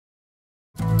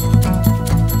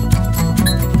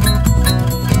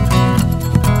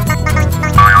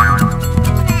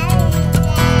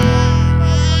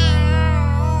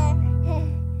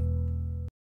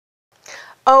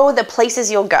Oh, The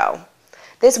Places You'll Go.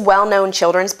 This well-known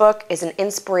children's book is an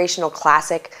inspirational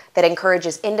classic that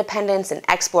encourages independence and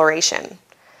exploration.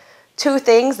 Two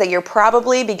things that you're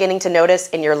probably beginning to notice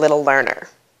in your little learner.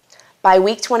 By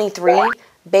week 23,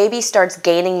 baby starts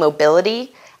gaining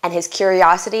mobility and his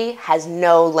curiosity has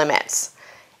no limits.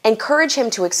 Encourage him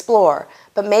to explore,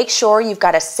 but make sure you've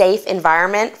got a safe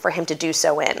environment for him to do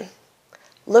so in.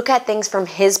 Look at things from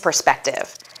his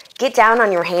perspective. Get down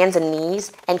on your hands and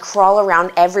knees and crawl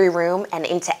around every room and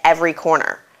into every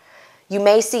corner. You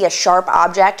may see a sharp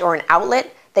object or an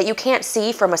outlet that you can't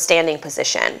see from a standing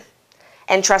position.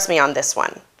 And trust me on this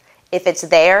one, if it's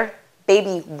there,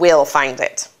 baby will find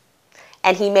it.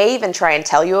 And he may even try and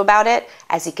tell you about it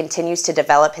as he continues to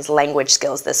develop his language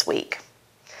skills this week.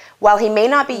 While he may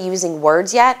not be using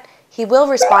words yet, he will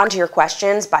respond to your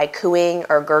questions by cooing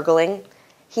or gurgling.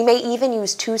 He may even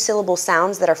use two-syllable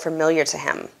sounds that are familiar to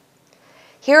him.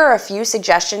 Here are a few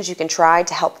suggestions you can try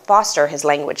to help foster his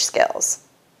language skills.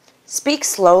 Speak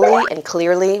slowly and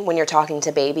clearly when you're talking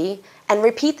to baby, and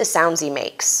repeat the sounds he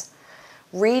makes.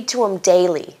 Read to him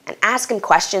daily and ask him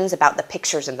questions about the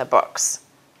pictures in the books.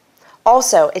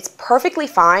 Also, it's perfectly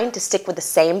fine to stick with the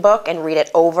same book and read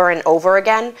it over and over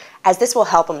again, as this will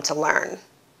help him to learn.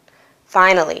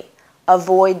 Finally,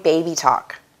 avoid baby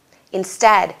talk.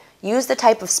 Instead, use the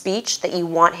type of speech that you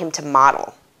want him to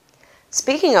model.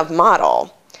 Speaking of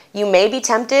model, you may be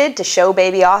tempted to show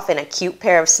baby off in a cute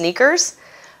pair of sneakers,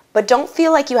 but don't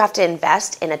feel like you have to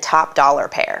invest in a top dollar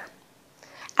pair.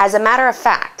 As a matter of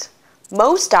fact,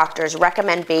 most doctors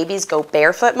recommend babies go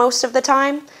barefoot most of the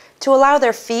time to allow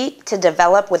their feet to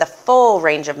develop with a full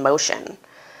range of motion.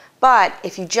 But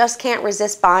if you just can't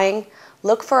resist buying,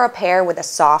 look for a pair with a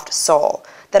soft sole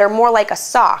that are more like a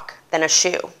sock than a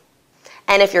shoe.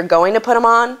 And if you're going to put them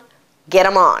on, get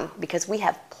them on, because we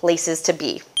have places to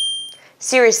be.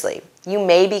 Seriously, you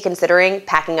may be considering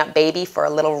packing up baby for a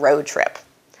little road trip.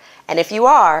 And if you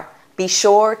are, be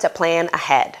sure to plan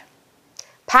ahead.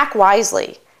 Pack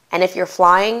wisely, and if you're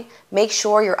flying, make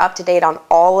sure you're up to date on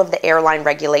all of the airline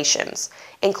regulations,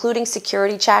 including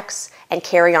security checks and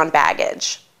carry-on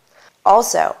baggage.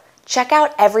 Also, check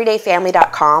out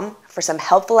everydayfamily.com for some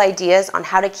helpful ideas on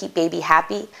how to keep baby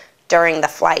happy during the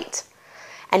flight.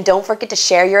 And don't forget to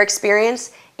share your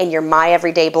experience in your My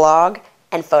Everyday blog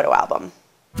and photo album.